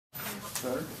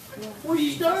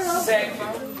the second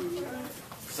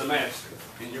semester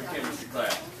in your chemistry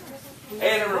class.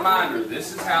 And a reminder,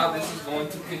 this is how this is going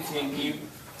to continue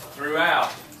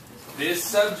throughout. This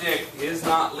subject is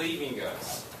not leaving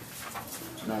us.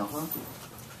 Now, huh?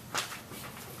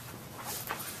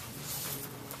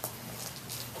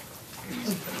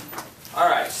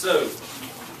 Alright, so,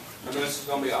 I know this is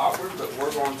going to be awkward, but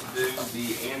we're going to do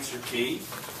the answer key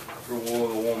for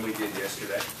the one we did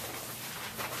yesterday.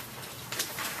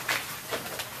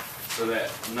 So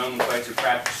that nomenclature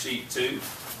practice sheet 2.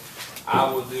 I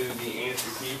will do the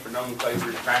answer key for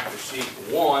nomenclature practice sheet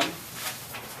 1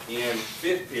 in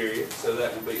 5th period, so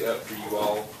that will be up for you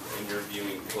all in your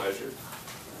viewing pleasure.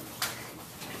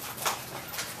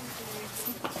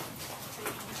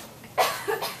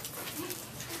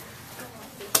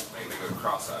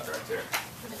 Cross-eyed right there.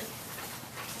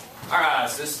 Alright,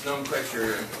 so this is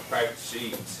nomenclature practice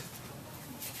sheet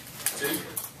 2.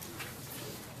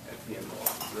 That pen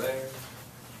belongs there.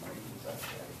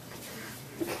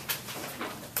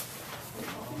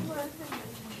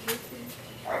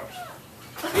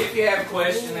 If you have a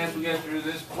question as we go through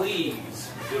this, please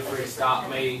feel free to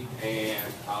stop me and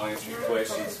I'll answer your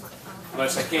questions as much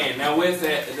as I can. Now with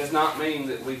that, it does not mean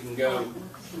that we can go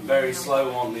very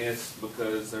slow on this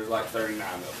because there's like 39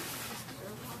 of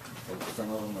them.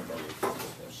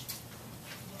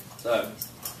 So,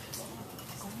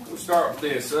 we'll start with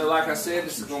this. So like I said,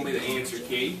 this is going to be the answer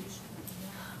key.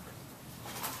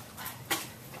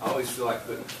 I always feel like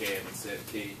putting CAD instead of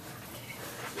key.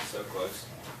 It's so close.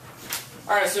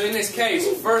 Alright, so in this case,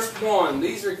 first one,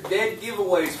 these are dead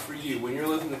giveaways for you when you're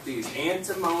looking at these.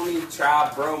 Antimony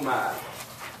tribromide.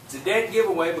 It's a dead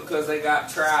giveaway because they got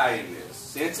tri in this.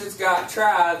 Since it's got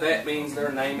tri, that means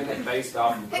they're naming it based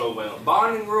off of covalent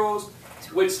bonding rules,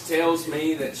 which tells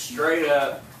me that straight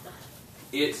up,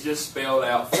 it's just spelled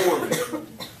out for me.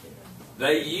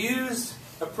 They used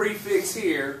a prefix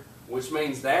here, which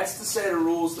means that's the set of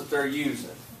rules that they're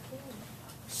using.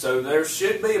 So there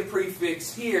should be a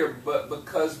prefix here, but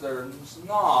because there's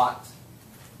not,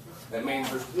 that means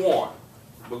there's one.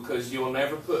 Because you'll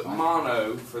never put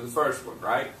mono for the first one,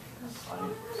 right?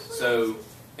 So,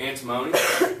 antimony,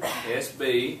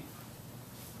 SB,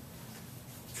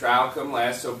 tri will come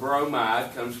last, so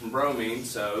bromide comes from bromine,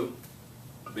 so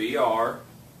BR,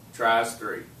 tries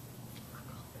 3.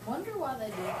 Wonder why they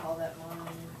did call that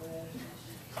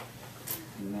mononucleosis.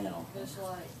 Now. Just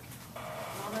like,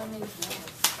 mono means one.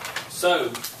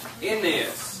 So, in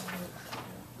this,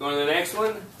 going to the next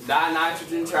one,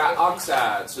 dinitrogen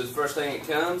trioxide. So the first thing that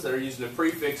comes, they're using the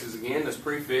prefixes again. Those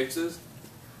prefixes,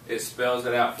 it spells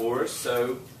it out for us.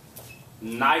 So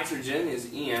nitrogen is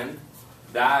N,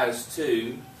 di is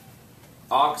 2,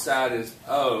 oxide is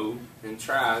O, and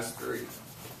tri is 3.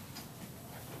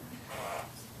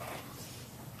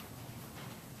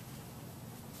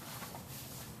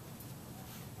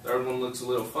 Third one looks a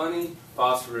little funny.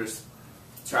 Phosphorus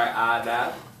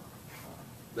triiodide.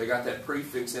 They got that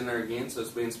prefix in there again, so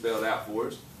it's being spelled out for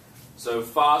us. So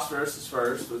phosphorus is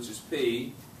first, which is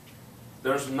P.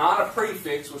 There's not a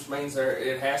prefix, which means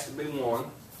it has to be 1.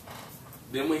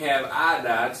 Then we have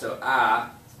iodide, so I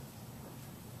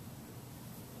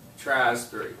tries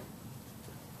 3.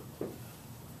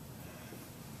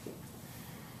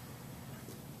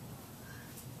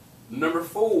 Number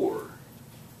 4,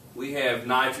 we have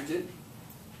nitrogen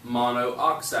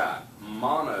monoxide.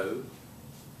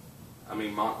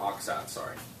 Monoxide,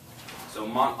 sorry. So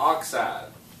monoxide,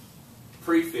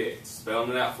 prefix, spelling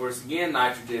it out for us again,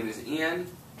 nitrogen is N,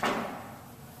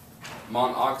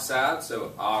 monoxide,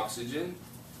 so oxygen,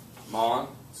 mon,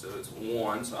 so it's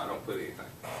 1, so I don't put anything.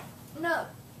 No.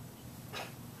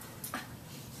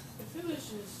 If it was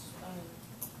just,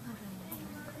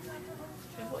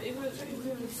 if it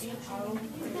was NO, how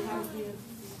would you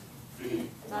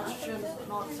nitrogen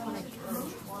monoxide or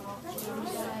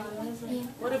monoxide?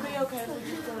 Would it be okay if we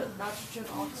just put nitrogen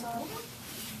oxide?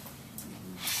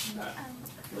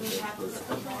 Would it have to put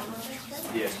the mono?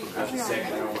 Yes, because the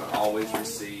second element always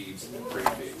receives the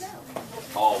prefix.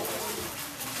 Always.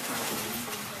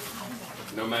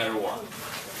 No matter what.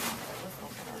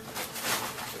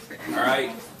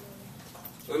 Alright.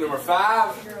 So number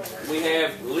 5, we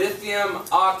have lithium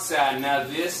oxide. Now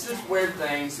this is where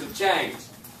things have changed.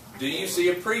 Do you see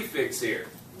a prefix here?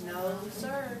 No,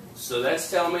 sir. So that's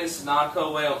telling me it's not a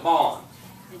covalent bond.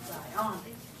 It's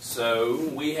ionic. So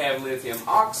we have lithium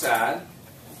oxide.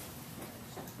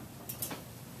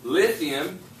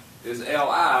 Lithium is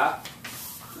Li,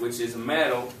 which is a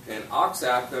metal, and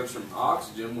oxide comes from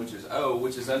oxygen, which is O,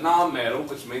 which is a non-metal,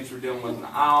 which means we're dealing with an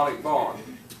ionic bond.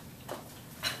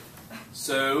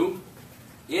 So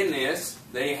in this,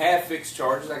 they have fixed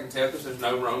charges. I can tell because there's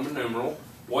no Roman numeral.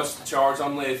 What's the charge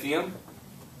on lithium?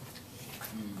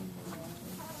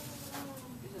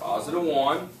 Positive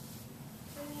 1.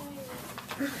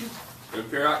 The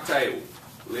periodic table.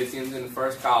 Lithium's in the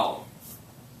first column.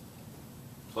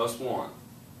 Plus 1.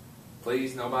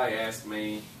 Please, nobody ask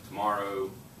me tomorrow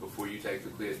before you take the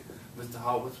quiz, Mr.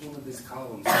 Hall, what's one of these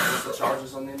columns? What's the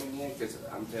charges on them again? Because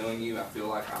I'm telling you, I feel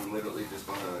like I'm literally just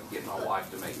going to get my wife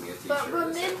to make me a t-shirt. But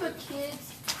remember,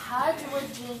 kids,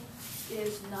 hydrogen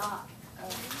is not a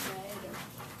matter.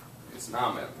 It's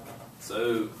not metal.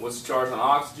 So, what's the charge on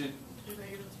oxygen?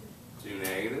 2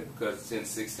 negative, because it's in the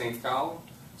 16th column.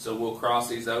 So we'll cross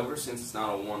these over since it's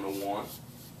not a 1-to-1.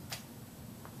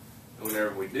 And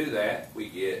whenever we do that, we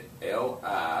get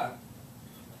Li2O.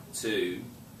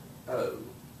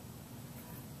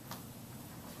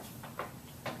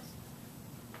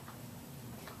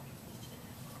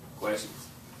 Questions?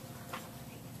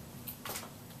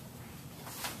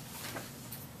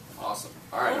 Awesome.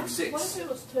 Alright, number 6. What if it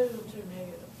was 2 and 2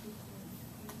 negative?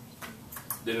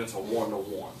 Then it's a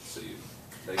 1-to-1. So you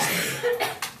take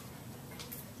that.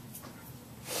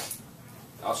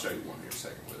 I'll show you one here in a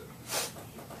second with it.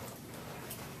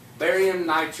 Barium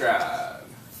nitride.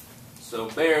 So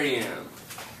barium,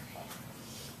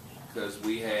 because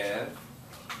we have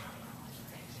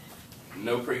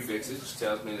no prefixes, which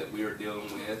tells me that we are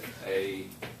dealing with a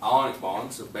ionic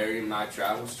bond. So barium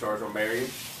nitride, what's the charge on barium?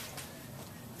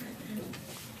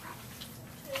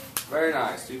 Very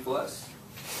nice, 2 plus.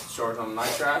 Charge on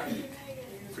nitride,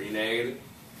 3 negative.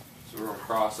 So we're going to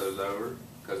cross those over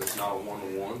because it's not a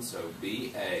 1-to-1. So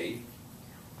Ba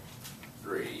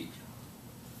 3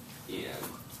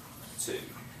 N2.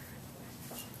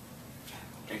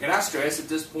 And can I stress at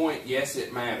this point, yes,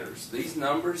 it matters. These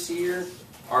numbers here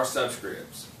are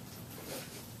subscripts.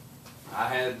 I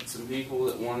had some people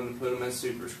that wanted to put them as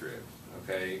superscript.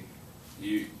 Okay,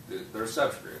 they're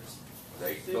subscripts.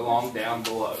 They belong down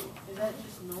below. Is that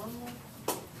just normal?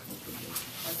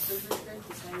 Like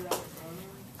superscript is how you write it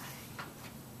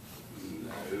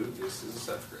normally? No, this is a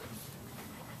subscript.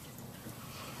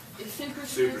 Is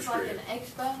superscript like an Superscript.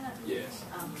 exponent? Yes.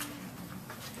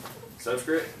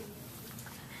 Subscript.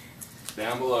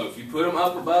 Down below. If you put them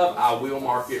up above, I will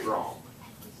mark it wrong.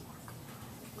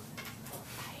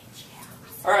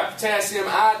 Alright, potassium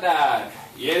iodide.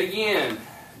 Yet again,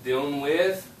 dealing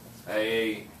with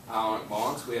a ionic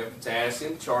bond. So we have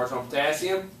potassium, charge on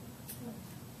potassium.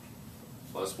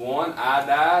 Plus 1,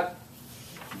 iodide.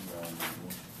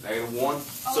 -1.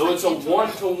 So it's a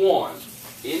 1-to-1.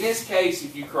 In this case,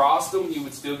 if you crossed them, you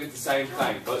would still get the same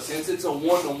thing. But since it's a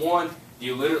 1-to-1,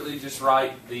 you literally just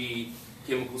write the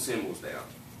chemical symbols down.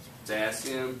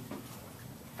 Potassium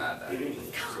iodide.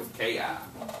 So Ki.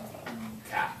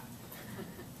 Ki.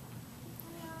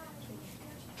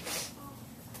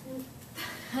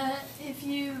 If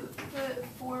you put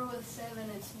 4 with 7,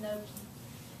 it's no.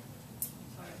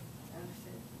 Sorry, I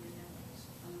said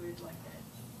I'm weird like that.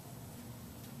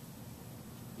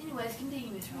 Anyways,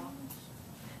 continue, Miss Robbins.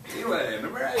 Anyway,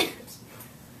 number 8.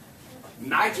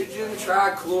 Nitrogen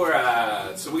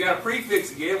trichloride. So we got a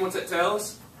prefix again. What's that tell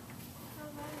us?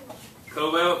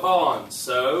 Covalent bonds.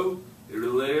 So it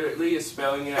literally is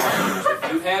spelling it out.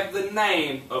 If you have the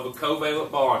name of a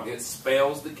covalent bond, it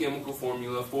spells the chemical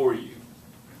formula for you.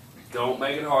 Don't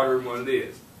make it harder than what it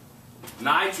is.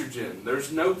 Nitrogen. There's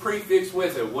no prefix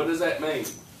with it. What does that mean?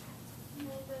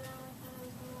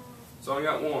 So I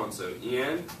got 1. So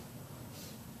N,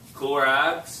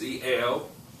 chloride, Cl,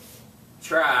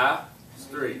 tri, is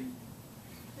 3.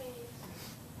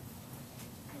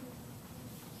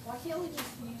 Why can't we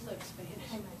just use like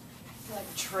Spanish?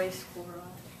 Like trace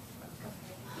chloride.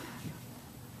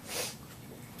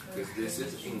 Because this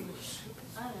is English.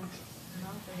 I know.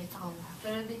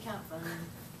 But it'd be kind of fun.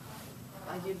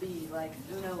 Like it'd be like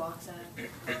Uno oxide.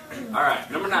 Alright,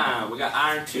 number 9. We got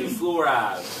iron 2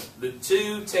 fluoride. The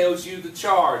 2 tells you the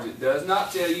charge. It does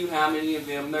not tell you how many of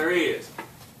them there is.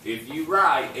 If you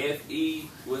write Fe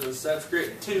with a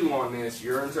subscript 2 on this,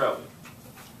 you're in trouble.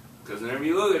 Because whenever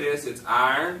you look at this, it's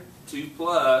iron 2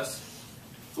 plus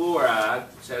fluoride,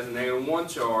 which has a -1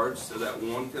 charge. So that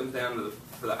 1 comes down to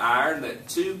for the iron. That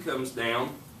 2 comes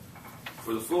down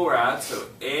for the fluoride. So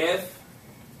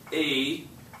Fe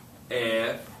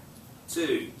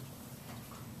F2.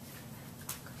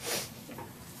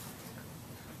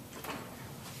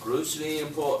 Crucially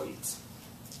important.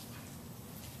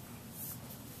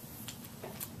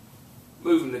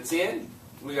 Moving to 10,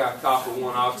 we got copper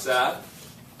 1 oxide.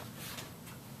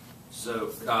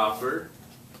 So copper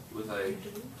with a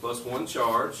 +1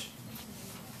 charge,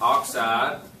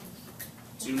 oxide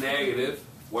 2 negative,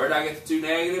 Where did I get the 2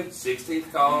 negative?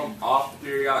 16th column off the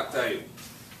periodic table.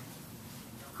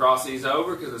 Cross these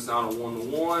over because it's not a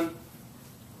 1-to-1.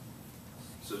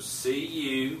 So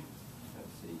Cu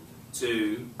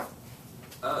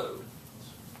 2O.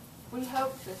 We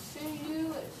hope to see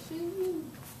you at CU.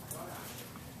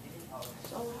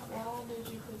 So why did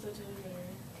you put the 2 there?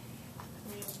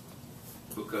 I mean,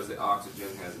 Because the oxygen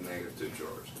has a negative 2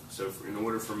 charge. So in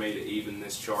order for me to even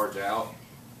this charge out,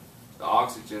 the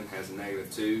oxygen has a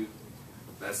negative 2.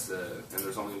 That's and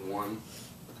there's only one.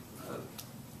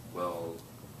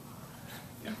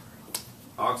 Yeah.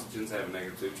 Oxygens have a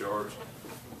negative 2 charge.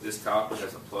 This copper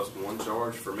has a +1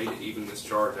 charge. For me to even this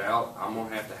charge out, I'm going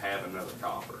to have another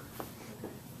copper.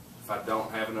 If I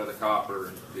don't have another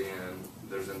copper, then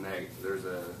there's a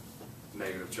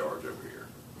negative charge over here.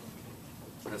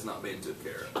 That's not being took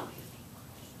care of.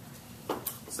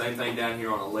 Same thing down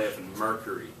here on 11,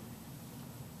 mercury.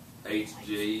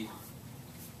 Hg,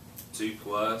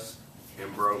 2+,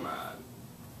 and bromide.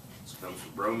 This comes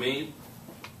from bromine.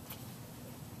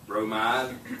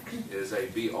 Bromide is a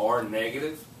Br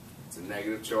negative. It's a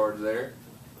negative charge there.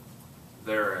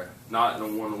 They're not in a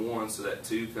 1-to-1, so that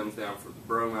 2 comes down for the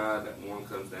bromide, that 1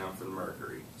 comes down for the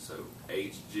mercury. So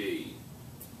Hg,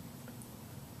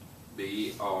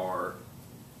 Br2.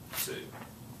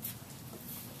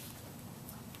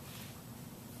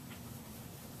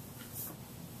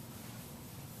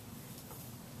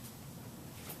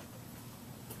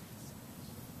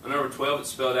 Number 12, it's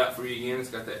spelled out for you again. It's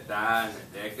got that di and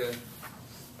that deca.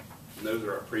 And those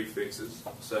are our prefixes.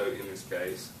 So in this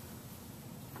case,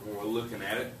 when we're looking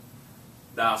at it,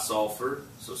 disulfur,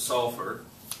 so sulfur,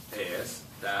 S,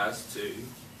 di is 2.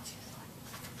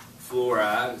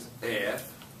 Fluoride is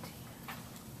F.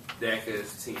 Deca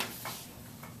is 10.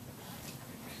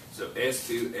 So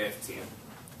S2F10.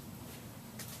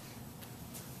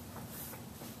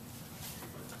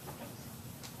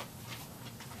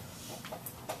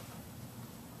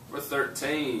 Number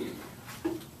 13,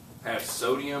 have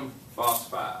sodium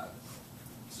phosphide.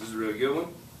 This is a really good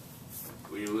one.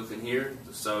 When you're looking here,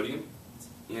 the sodium,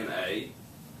 Na.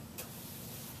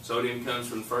 Sodium comes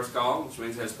from the first column, which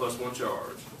means it has +1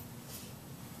 charge.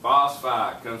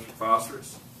 Phosphide comes from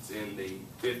phosphorus. It's in the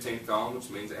 15th column, which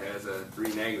means it has a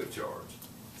 3 negative charge.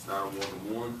 It's not a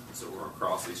 1-to-1, so we're going to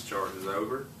cross these charges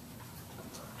over.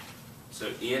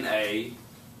 So Na3P.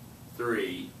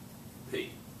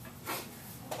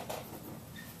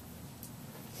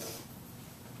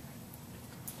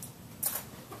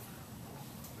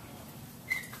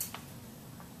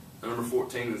 Number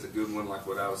 14 is a good one, like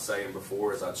what I was saying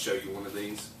before, is I'd show you one of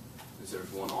these.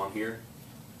 There's one on here.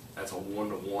 That's a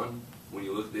 1-to-1. When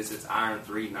you look at this, it's iron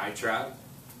 3 nitride.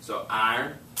 So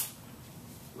iron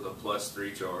with a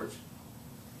 +3 charge.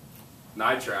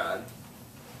 Nitride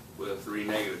with a 3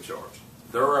 negative charge.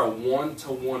 They're a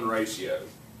 1-to-1 ratio.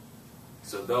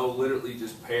 So they'll literally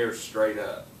just pair straight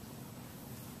up.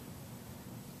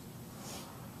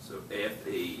 So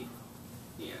Fe.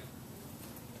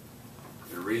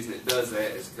 The reason it does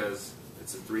that is because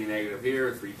it's a 3 negative here,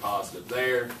 a 3 positive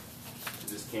there. It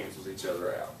just cancels each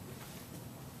other out.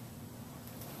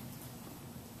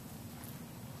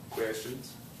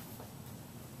 Questions?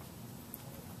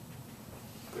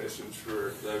 Questions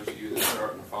for those of you that are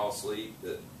starting to fall asleep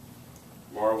that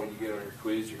tomorrow when you get on your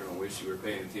quiz, you're going to wish you were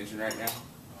paying attention right now?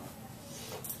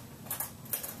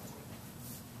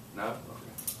 No?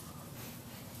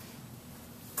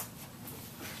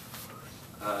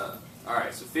 Okay.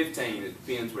 Alright, so 15, it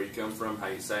depends where you come from, how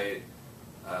you say it.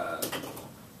 I'm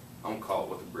going to call it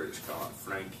what the British call it,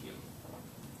 Frankian.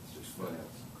 It's just funny.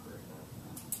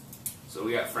 So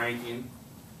we got Frankian,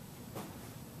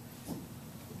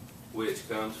 which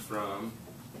comes from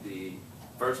the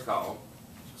first column,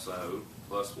 so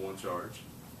 +1 charge.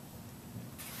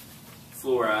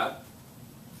 Fluoride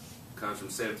comes from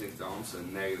 17th column, so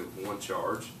 -1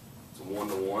 charge. It's a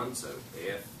 1-to-1, so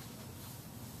F,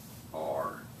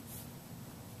 R,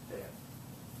 F.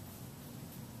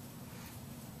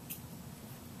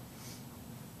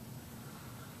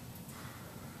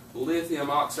 Lithium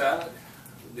oxide.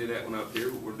 We did that one up here,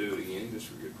 but we'll do it again just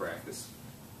for good practice.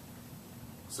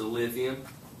 So lithium,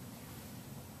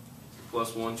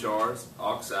 +1 charge,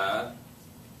 oxide,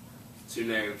 2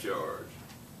 negative charge.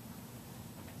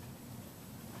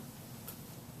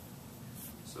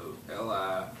 So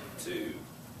Li2O.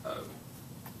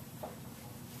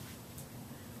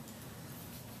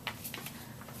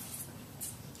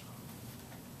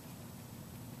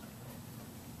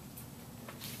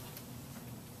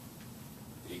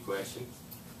 Any questions?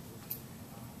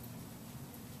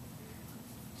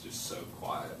 It's just so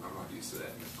quiet. I'm not used to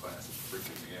that in this class. It's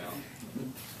freaking me out.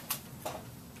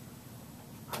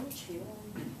 I'm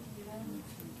chilling, you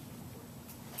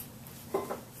know?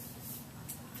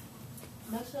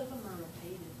 Most of them are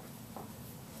repeated.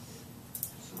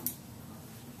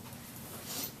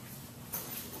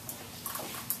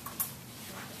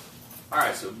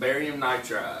 Alright, so barium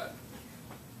nitride.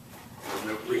 There's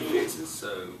no prefixes,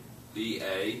 so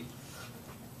Ba.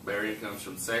 Barium comes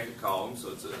from the second column, so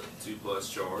it's a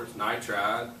 2+ charge.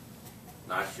 Nitride,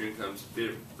 nitrogen comes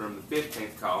from the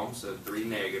 15th column, so 3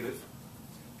 negative.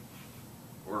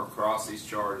 We're going to cross these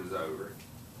charges over.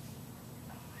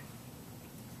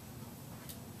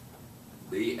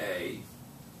 Ba,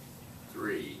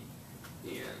 3,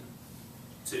 N,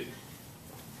 2.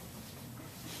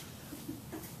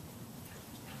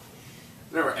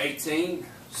 Number 18,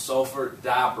 sulfur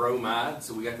dibromide.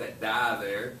 So we got that di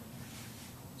there.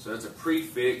 So that's a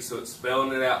prefix, so it's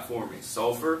spelling it out for me.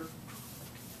 Sulfur.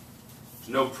 There's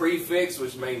no prefix,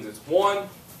 which means it's 1.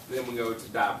 Then we go to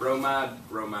dibromide.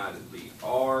 Bromide is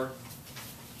Br.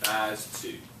 Di is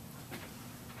 2.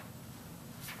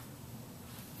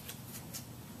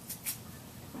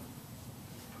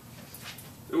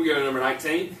 Then we go to number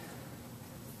 19.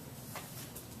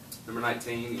 Number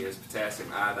 19 is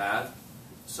potassium iodide.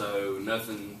 So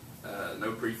nothing,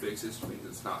 no prefixes, which means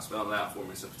it's not spelled out for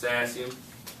me. So potassium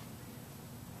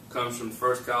comes from the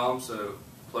first column, so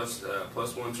plus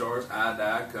 1 charge.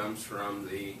 Iodide comes from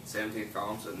the 17th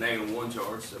column, so -1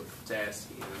 charge. So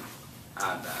potassium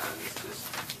iodide is just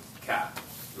Chi,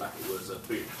 like it was up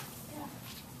here.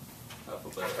 Up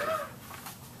above.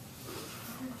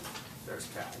 There's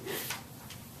Chi. Yeah.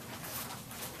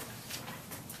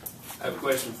 I have a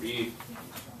question for you.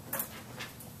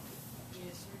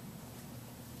 Yes, sir.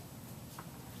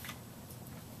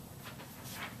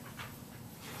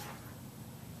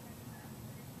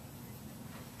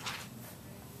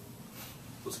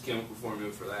 What's the chemical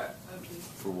formula for that? Okay.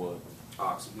 For what?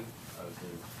 Oxygen.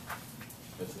 O2.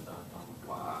 It's a diatomic.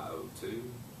 Why O2?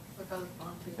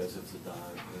 Because it's a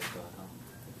diatomic.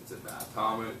 It's a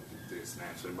diatomic. It's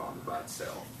naturally bonded by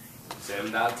itself.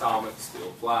 7 diatomics still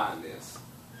apply in this.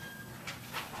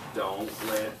 Don't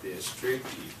let this trick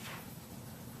you.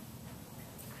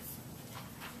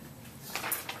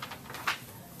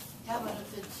 How about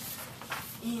if it's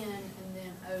N and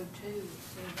then O2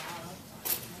 instead of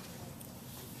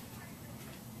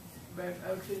but if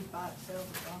O2 is by itself,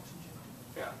 it's oxygen.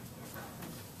 Yeah.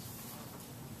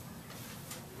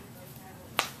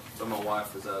 So my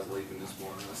wife, as I was leaving this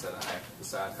morning, I said I have to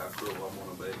decide how cruel I'm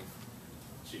going to be.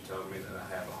 She told me that I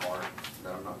have a heart,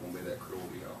 that I'm not going to be that cruel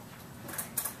to y'all.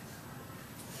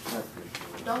 That's pretty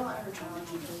cool. Don't let her challenge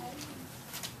you, please.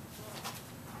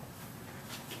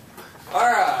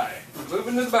 Alright,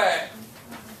 moving to the back.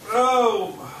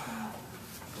 Oh!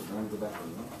 We're going to go back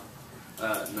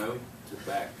on No, to the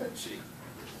back sheet.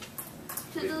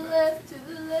 To the left, to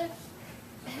the left.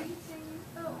 Everything you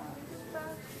thought was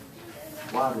about to be.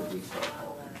 Why did we start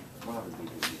calling? Why did we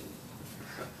do this?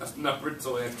 That's number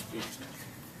 20.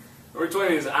 Number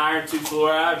 20 is iron 2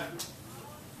 fluoride.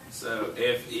 So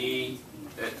Fe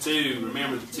at 2.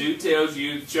 Remember, the 2 tells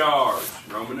you the charge.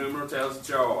 Roman numeral tells the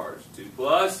charge. 2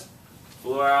 plus.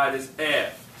 Fluoride is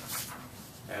F.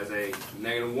 Has a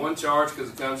 -1 charge because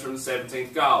it comes from the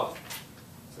 17th column.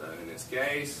 So in this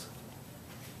case,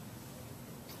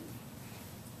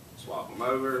 swap them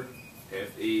over.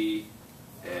 Fe,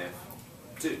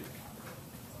 F2.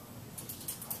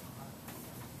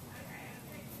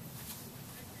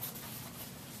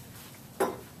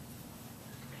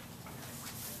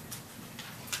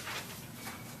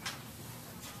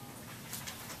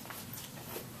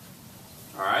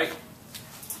 Alright,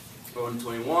 going to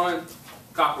 21,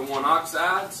 copper 1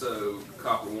 oxide, so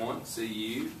copper 1,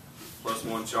 Cu, plus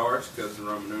 1 charge because of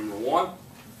the Roman numeral 1.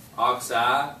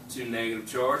 Oxide, 2 negative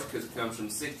charge because it comes from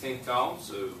the 16th column,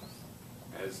 so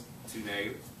has 2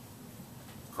 negative.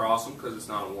 Cross them because it's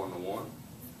not a 1-to-1.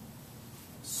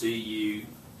 Cu2O.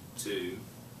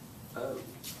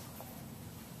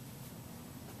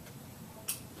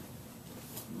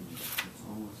 It's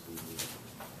almost as if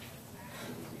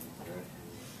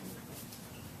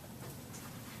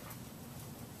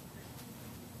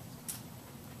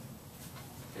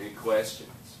Any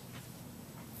questions?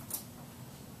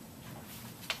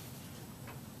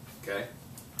 Okay.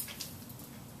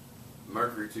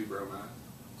 Mercury 2 bromide.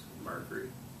 Mercury,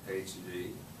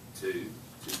 Hg, 2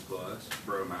 plus,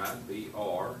 bromide,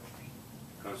 Br.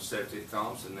 Comes to 17th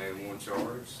column, so -1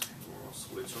 charge. We'll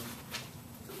switch them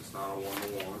because it's not a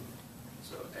 1-to-1.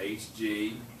 So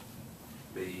Hg,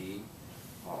 Br2.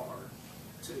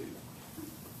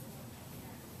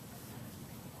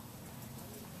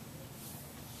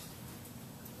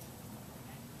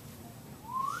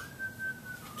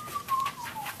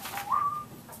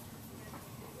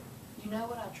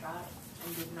 tried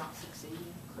and did not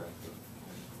succeed.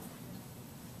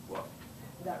 What?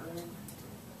 That ring.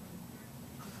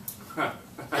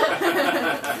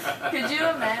 Could you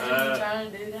imagine me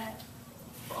trying to do that?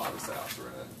 Father's house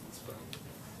run. It's fun.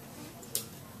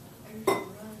 There's a run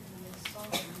in this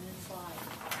song and it's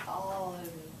like all over the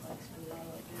place with all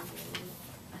that goes with it.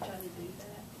 I tried to do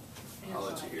that. And I'll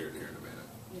it's let you like, hear it here in a minute.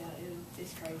 Yeah,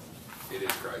 it's crazy. It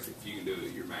is crazy. If you can do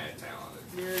it, you're mad talented.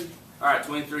 Very. All right,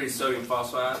 23 is sodium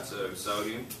phosphide. So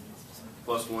sodium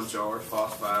plus 1 charge.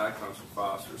 Phosphide comes from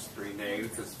phosphorus, 3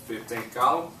 negative because it's the 15th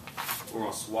column. We're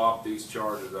going to swap these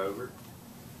charges over.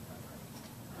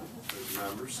 Those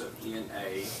numbers. So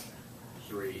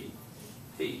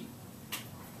Na3P.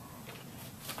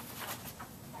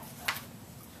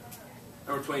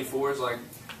 Number 24 is like,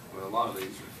 well, a lot of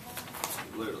these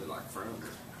are literally like front.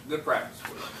 Good practice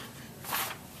for you.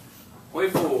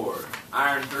 24,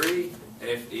 iron 3,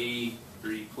 Fe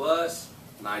 3 plus,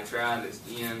 nitride is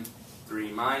N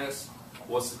 3 minus.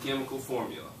 What's the chemical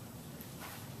formula?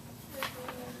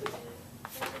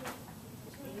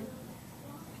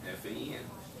 Fen,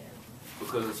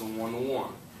 because it's a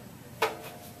 1-to-1.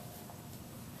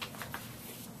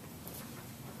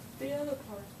 The other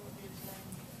parts will be the same.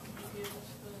 Can you give us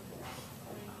the,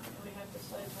 I mean, we have to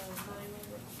say the name of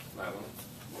it? That one?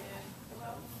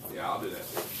 Yeah. Yeah, I'll do that.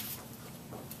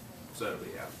 So it'll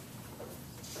be out.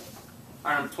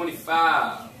 Item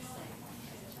 25.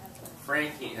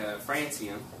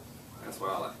 Francium. That's what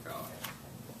I like to call it.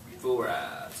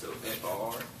 Fluoride. So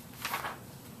Fr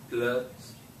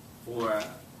plus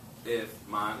fluoride F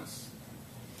minus.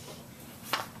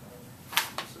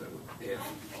 So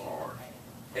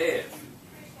FRF.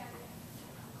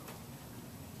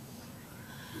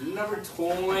 Number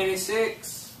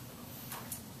 26.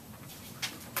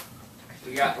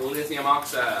 We got lithium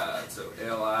oxide, so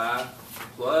Li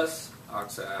plus,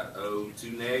 oxide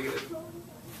O2 negative,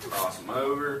 cross them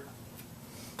over,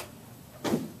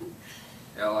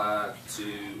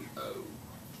 Li2O.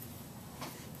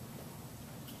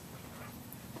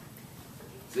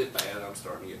 Is it bad? I'm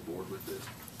starting to get bored with this.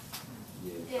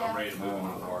 Yeah. I'm ready to move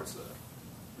on to the hard stuff.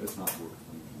 It's not worth it.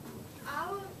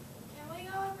 Can we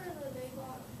go over the big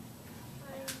block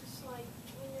things, like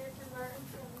when you're converting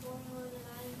from formula to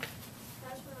name?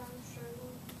 That's what I'm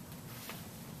struggling.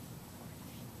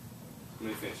 Let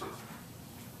me finish this.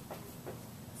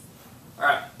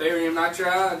 Alright, barium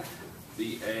nitride,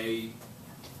 Ba2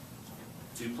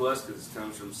 plus because it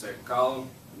comes from the second column,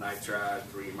 nitride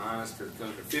 3 minus because it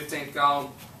comes from the 15th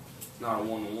column. It's not a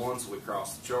 1-to-1, so we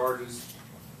cross the charges.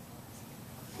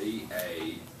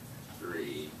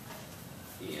 Ba3N2.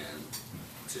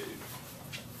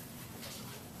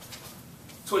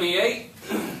 28,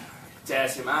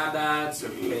 potassium iodide, so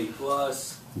K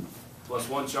plus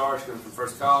 1 charge comes from the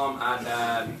first column,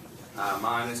 iodide I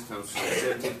minus comes from the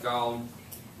 17th column,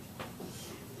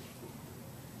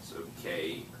 so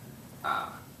Ki.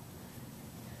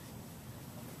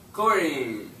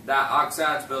 Chlorine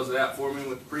dioxide spells it out for me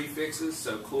with the prefixes,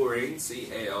 so chlorine,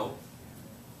 Cl.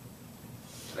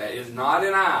 That is not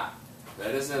an I.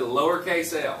 That is a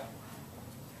lowercase l.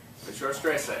 Make sure I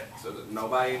stress that so that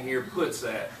nobody in here puts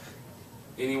that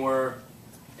anywhere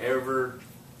ever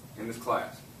in this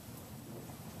class.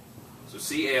 So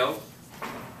Cl,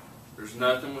 there's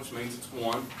nothing, which means it's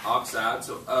 1. Oxide,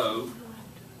 so O.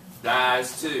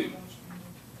 Dies 2.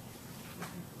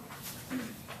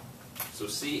 So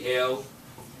ClO2.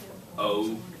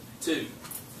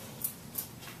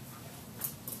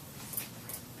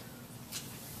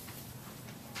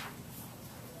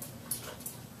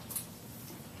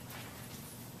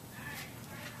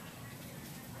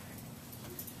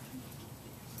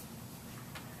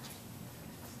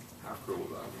 How cruel do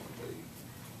I want to be?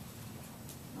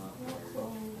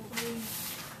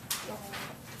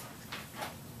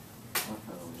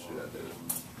 Should I do it?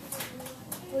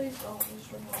 Please don't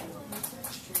destroy it.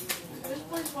 Just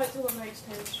please wait till the next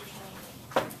test or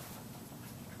something.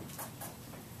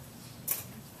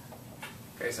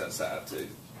 Case outside too.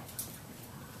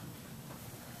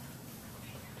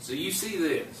 So you see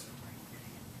this.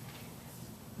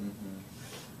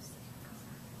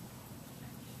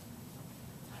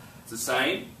 It's the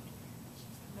same.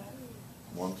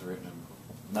 One's written in.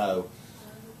 No.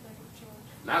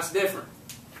 Now it's different.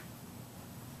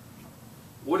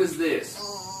 What is this?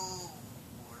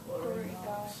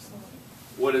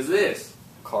 What is this?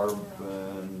 Carbon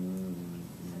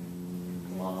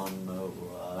mono.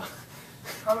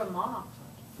 Carbon monoxide.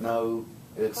 No,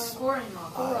 it's. Chlorine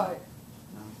monoxide.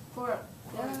 No.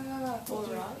 Yeah.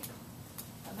 Fluoride.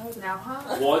 I know now,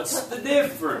 huh? What's the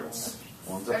difference?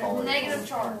 One's a There's polyatomic. negative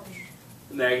charge.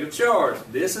 Negative charge.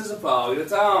 This is a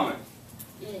polyatomic.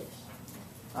 Yes.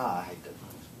 I hate that.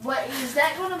 What, is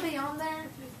that gonna be on there?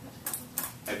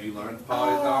 Have you learned the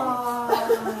polygon?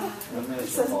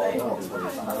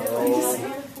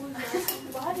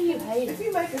 Why do you hate it? If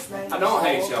you make us name I don't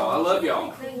hate y'all. I love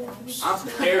y'all. I'm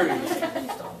preparing you.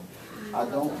 I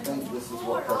don't think this is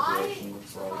what preparation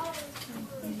looks like,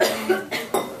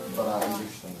 but I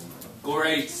understand.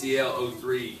 Grade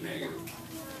ClO3 negative.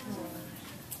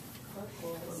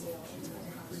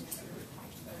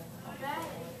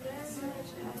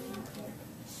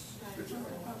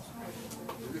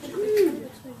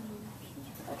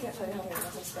 I can't tell you how many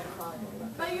times I spent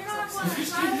crying. But you're not going to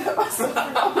throw, you're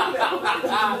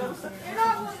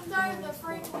not going to throw the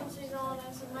frequencies on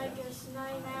us and make us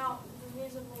name out the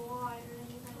visible light or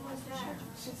anything like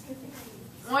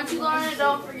that. Once you learn it,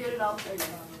 don't forget it all.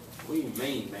 What do you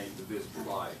mean, make the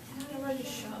visible light? Like,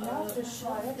 say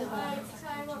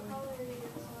what color it is.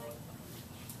 Like,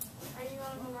 are you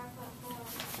going to go right that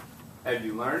color? Have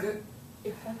you learned it?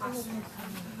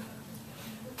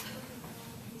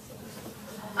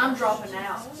 I'm dropping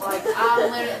out. Like, I'm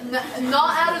literally,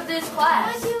 not out of this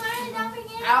class. Once you learn it, don't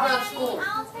forget it. Out of school.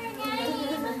 I'll forget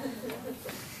it.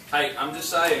 Hey, I'm just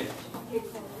saying.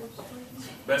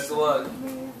 Best of luck.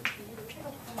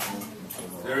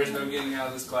 There is no getting out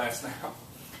of this class now.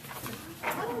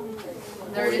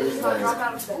 There it is. I'll drop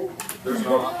out of school. There's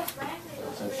not.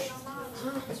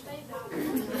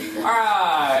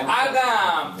 Alright,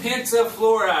 iodine,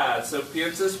 pentafluoride. So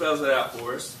penta spells it out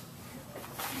for us.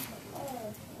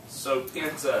 So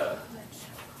penta.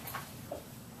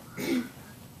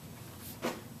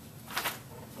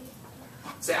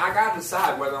 See, I gotta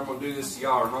decide whether I'm gonna do this to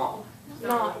y'all or not.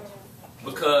 Not.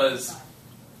 Because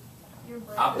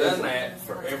I've done that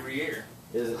for every year.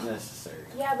 Is it necessary?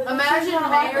 Yeah, but Imagine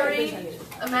Mary.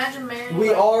 Imagine Mary. We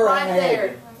like, are right ahead.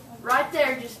 there. Right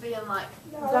there, just being like,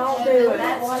 Don't do it.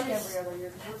 That's Like just- every other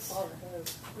year. We're far ahead.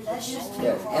 that's just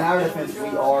Yeah, in our defense, we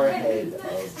are ahead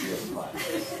of your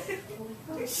class.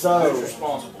 Who's So,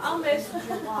 responsible? I'll message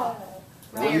your wife.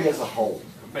 we as a whole.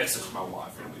 Message my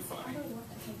wife, it'll be funny.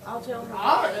 I'll tell her.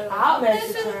 I'll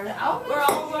message message her. I'll We're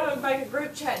all going to make a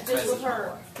group chat just with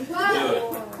her. Do it. Would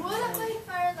it be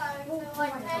fair though to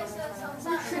like test us on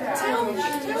something? Tell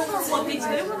her what these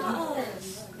people are.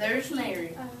 There's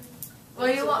Mary. What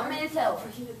do you want me to tell her?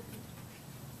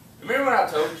 Remember when I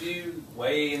told you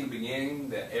way in the beginning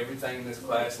that everything in this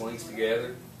class links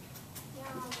together? Yeah,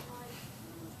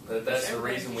 like, That's the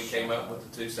reason we came up with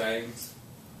the two sayings?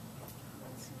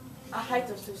 I hate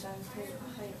those two signs too. I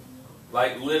hate them.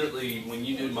 Like literally when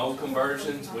you do mole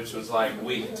conversions, which was like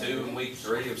week 2 and week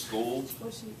 3 of school,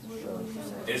 What you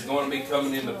say? it's going to be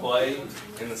coming into play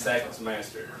in the second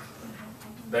semester.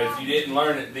 But if you didn't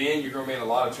learn it then, you're going to be in a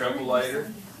lot of trouble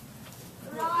later.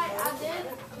 right, I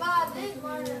did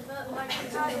learn it, but like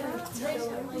I got it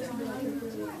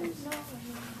recently.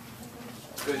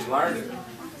 Because you learned it.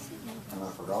 And I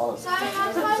forgot So it. am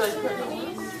I supposed to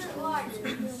either like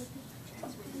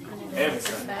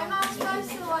Everything. am I supposed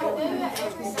to like do it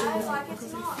every day? Like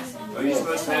it's not simple. Well, you're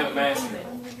supposed to have it mastered.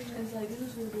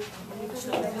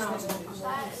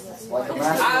 Like a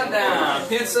master. Iodine,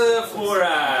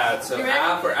 pentafluoride. So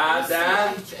I for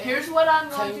iodine, Here's what I'm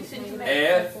going to send you back.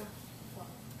 F,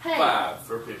 Hey, 5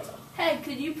 for penta. hey,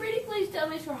 could you pretty please tell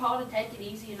Miss Hall to take it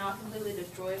easy and not completely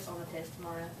destroy us on the test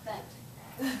tomorrow?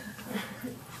 Thanks.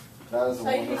 That is I'm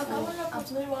wonderful. coming up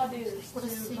with new ideas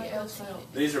to make us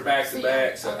help. These are back to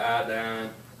back, so iodine,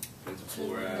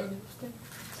 pentafluoride.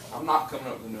 I'm not coming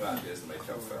up with new ideas to make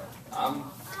y'all feel. I'm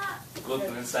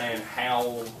looking and saying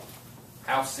how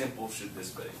simple should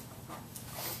this be?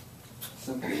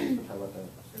 Simple. How about that?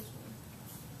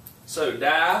 So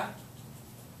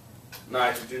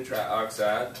nitrogen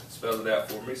trioxide, spells it out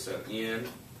for me. So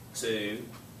N2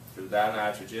 for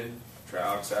dinitrogen,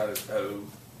 trioxide is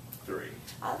O3.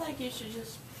 I think you should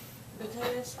just, the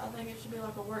test, I think it should be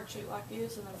like a worksheet like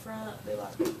this in the front, be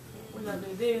like, we're going to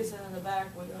do this, and in the back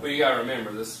we're going to... Well, you gotta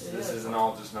remember this isn't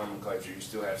all just nomenclature. You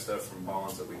still have stuff from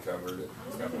bonds that we covered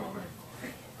that's got on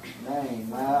there. Name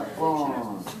that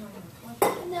bond.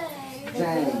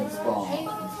 James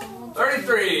Bond.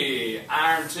 33,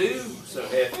 iron 2, so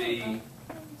Fe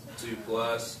 2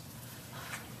 plus.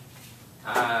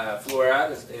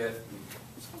 Fluoride is F.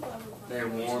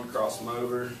 Then 1, cross them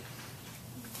over.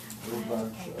 We're a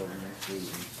bunch of next week.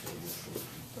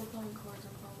 We're playing cards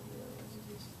and probably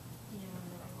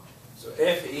So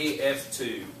Fe,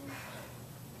 F2.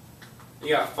 You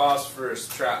got phosphorus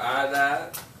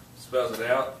triiodide, spells it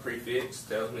out, prefix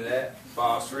tells me that.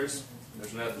 Phosphorus,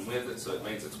 there's nothing with it, so it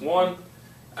means it's 1.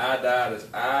 Iodide is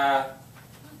I,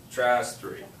 tri is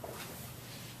 3.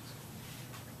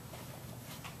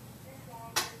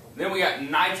 Then we got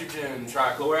nitrogen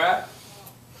trichloride.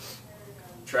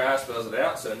 Tri spells it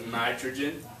out, so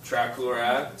nitrogen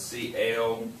trichloride,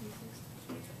 Cl3.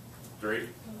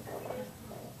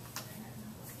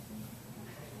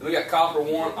 Then we got copper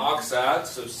 1 oxide,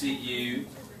 so Cu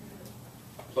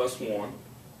plus 1.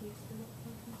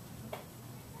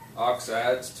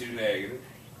 Oxides, 2 negative.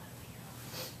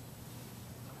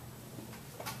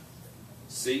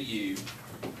 Cu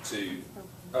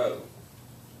 2O.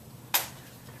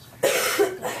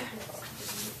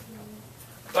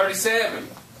 37.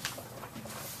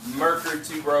 Mercury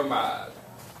 2 bromide.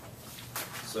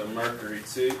 So mercury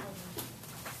 2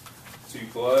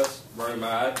 plus,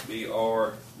 bromide,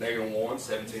 Br -1,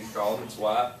 17th column, it's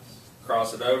white.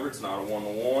 Cross it over, it's not a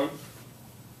 1-to-1.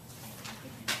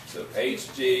 So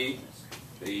HgBr2.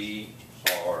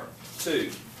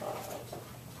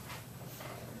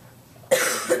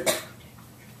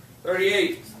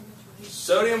 38.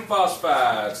 Sodium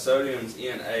phosphide. Sodium's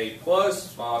Na plus.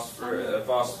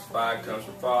 Phosphide comes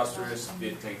from phosphorus.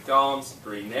 15th column,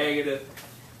 3 negative.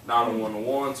 Not a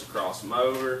 1-to-1, so cross them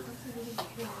over.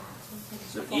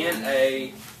 So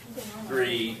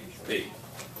Na3B.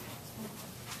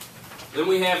 Then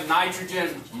we have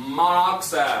nitrogen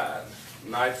monoxide.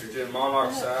 Nitrogen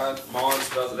monoxide. Mon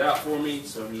spells it out for me.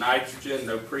 So nitrogen,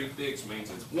 no prefix, means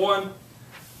it's 1.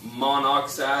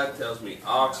 Monoxide tells me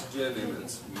oxygen, and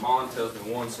it's mon tells me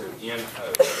 1, so NO.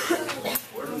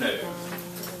 Or no.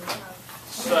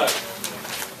 So,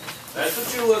 that's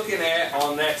what you're looking at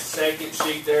on that second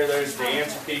sheet there. There's the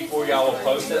answer key for you. I will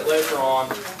post that later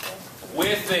on.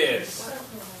 With this,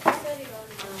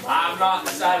 I've not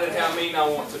decided how mean I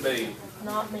want to be.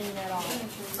 Not mean at all.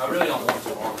 I really don't want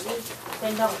to, honestly.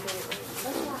 Then don't.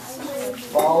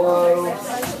 Follow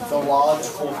the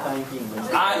logical thinking.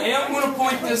 I am going to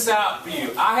point this out for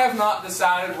you. I have not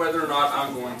decided whether or not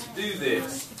I'm going to do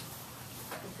this.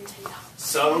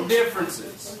 Subtle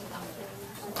differences.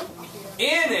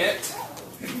 In it,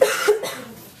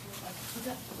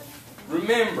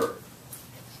 remember,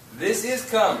 this is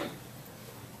coming.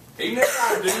 Even if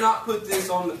I do not put this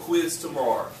on the quiz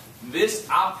tomorrow, this,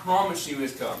 I promise you,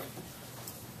 is coming.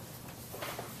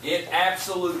 It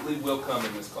absolutely will come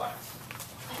in this class.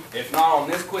 If not on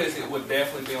this quiz, it would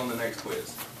definitely be on the next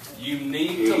quiz. You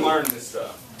need to learn this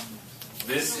stuff.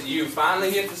 You finally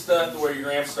hit the stuff to where you're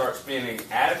going to have to start spending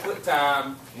adequate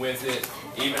time with it,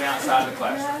 even outside the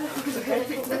classroom.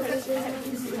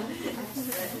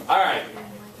 All right.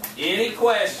 Any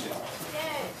questions?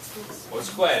 Yes. What's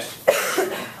the question?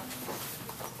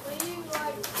 Will you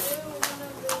like do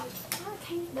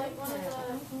one of the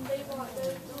big block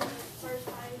those on the first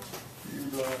page?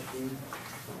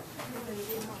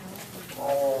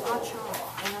 I'll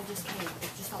try, and I just can't.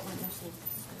 It's just not my message.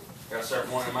 Got a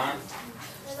certain one in mind? It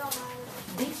don't matter.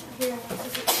 These are here.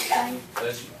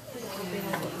 Bless you.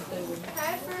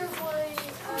 Preferably,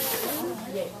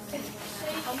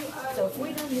 So if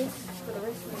we done this for the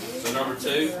rest of the year. So number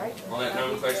 2 on that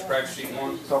nomenclature practice sheet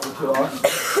 1. Copper 2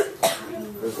 oxide.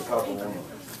 There's a copper 1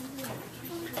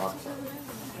 oxide.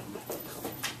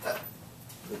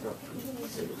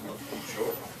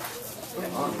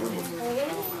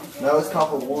 No, it's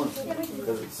copper 1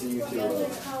 because it's Cu2.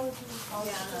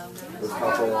 It's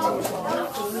copper 1.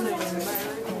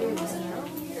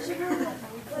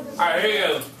 Alright, here you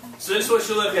go. So this is what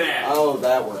you're looking at. Oh,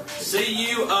 that one.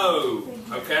 CuO.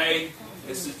 Okay?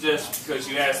 This is just because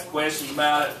you asked questions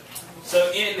about it.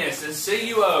 So in this, it's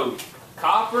CuO.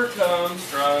 Copper comes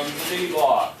from the D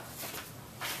block.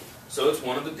 So it's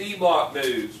one of the D block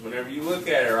dudes. Whenever you look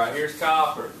at it, right here's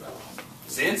copper.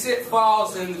 Since it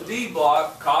falls in the D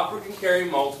block, copper can carry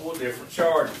multiple different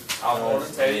charges. I want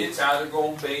to tell you it's either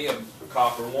going to be a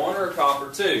copper 1 or a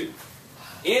copper 2.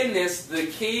 In this, the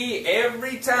key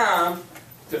every time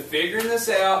to figuring this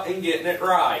out and getting it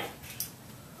right,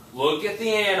 look at the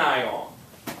anion.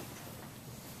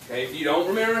 Okay, if you don't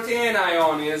remember what the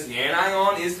anion is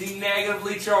the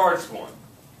negatively charged one.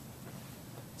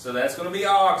 So that's going to be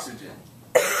oxygen.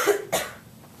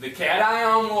 The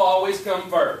cation will always come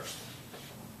first.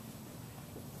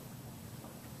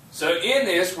 So in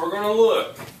this, we're going to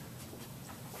look.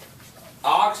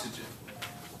 Oxygen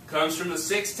comes from the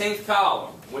 16th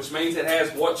column, which means it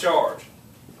has what charge?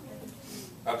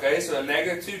 Okay, so a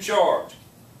 -2 charge.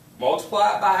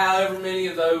 Multiply it by however many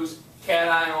of those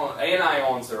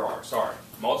anions there are. Sorry.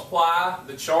 Multiply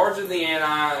the charge of the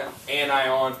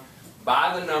anion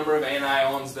by the number of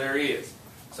anions there is.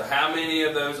 So how many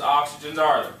of those oxygens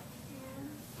are there?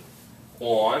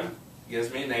 1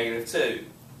 gives me a -2.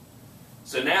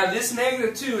 So now this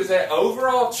 -2 is that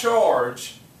overall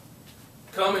charge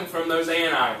coming from those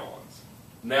anions.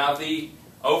 Now the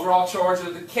Overall charge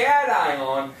of the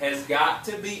cation has got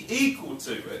to be equal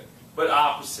to it, but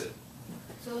opposite.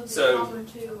 So it's So- copper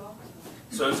 2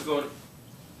 oxide. So it's going.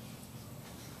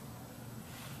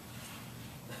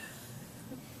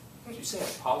 Did you say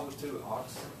a positive 2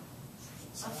 oxide?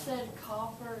 I said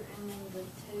copper and then the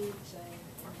 2 same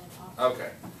and then oxide.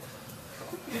 Okay.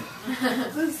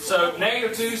 So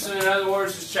negative 2, so in other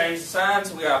words, just change the sign,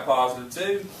 so we got a positive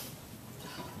 2.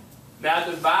 Now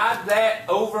divide that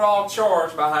overall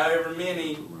charge by however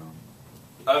many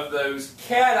of those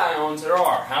cations there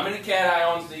are. How many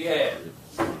cations do you have?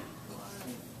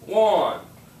 1.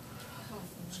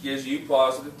 Which gives you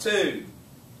positive 2.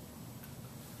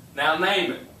 Now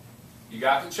name it. You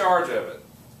got the charge of it.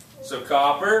 So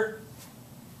copper,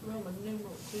 Roman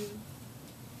numeral 2.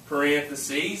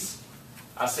 parentheses.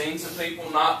 I've seen some people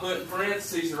not putting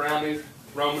parentheses around these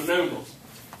Roman numerals.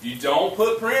 If you don't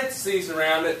put parentheses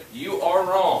around it, you are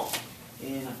wrong.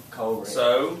 Correct.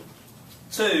 So,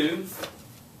 2.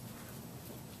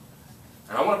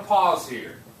 And I want to pause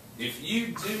here. If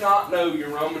you do not know your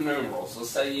Roman numerals, let's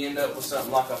say you end up with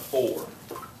something like a 4,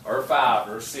 or a 5,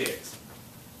 or a 6,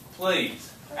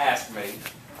 please ask me.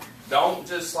 Don't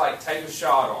just like take a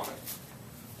shot on it.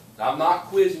 I'm not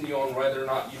quizzing you on whether or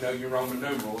not you know your Roman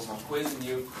numerals. I'm quizzing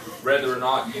you whether or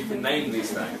not you can name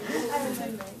these things.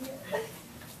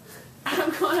 I'm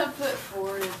going to put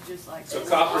 4 as just like So this.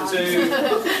 copper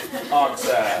 2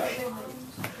 oxide.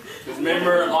 Because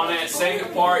remember, on that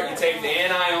second part, you take the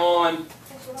anion,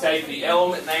 take the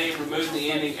element name, remove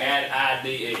the ending, add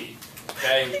IDE.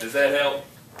 Okay? Does that help?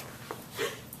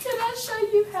 Can I show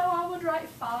you how I would write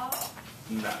 5?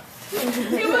 No.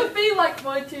 It would be like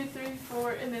 1, 2, 3,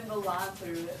 4, and then the line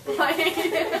through it. Like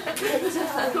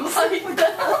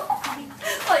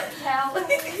tally.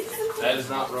 That is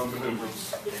not Roman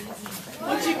numerals.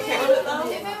 Would you count it though?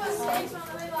 If it was 6, it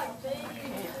would be like B.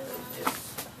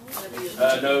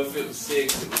 No, if it was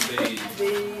 6, it would be,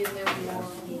 B and then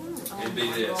 1. it'd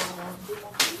be this.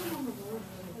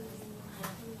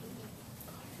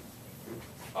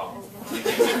 Oh.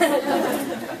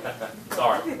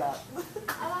 Sorry. I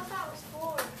thought that was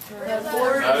 4. The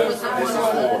 4 No, is this is on the 4.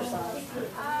 other side.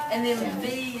 And then B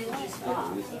is just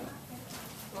 5.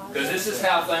 Because this is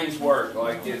how things work.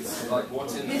 Like, it's like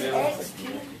what's in the Is middle. X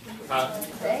Q? Huh?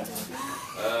 X?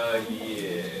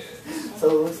 Yeah. So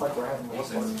it looks like we're having a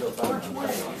little still time.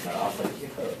 I'll take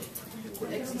it.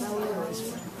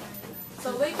 So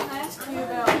we can ask you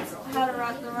about how to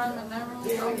write the Roman numerals,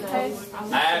 okay?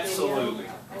 Absolutely.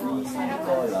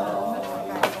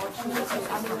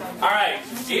 Alright,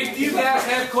 if you guys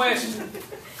have questions,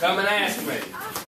 come and ask me.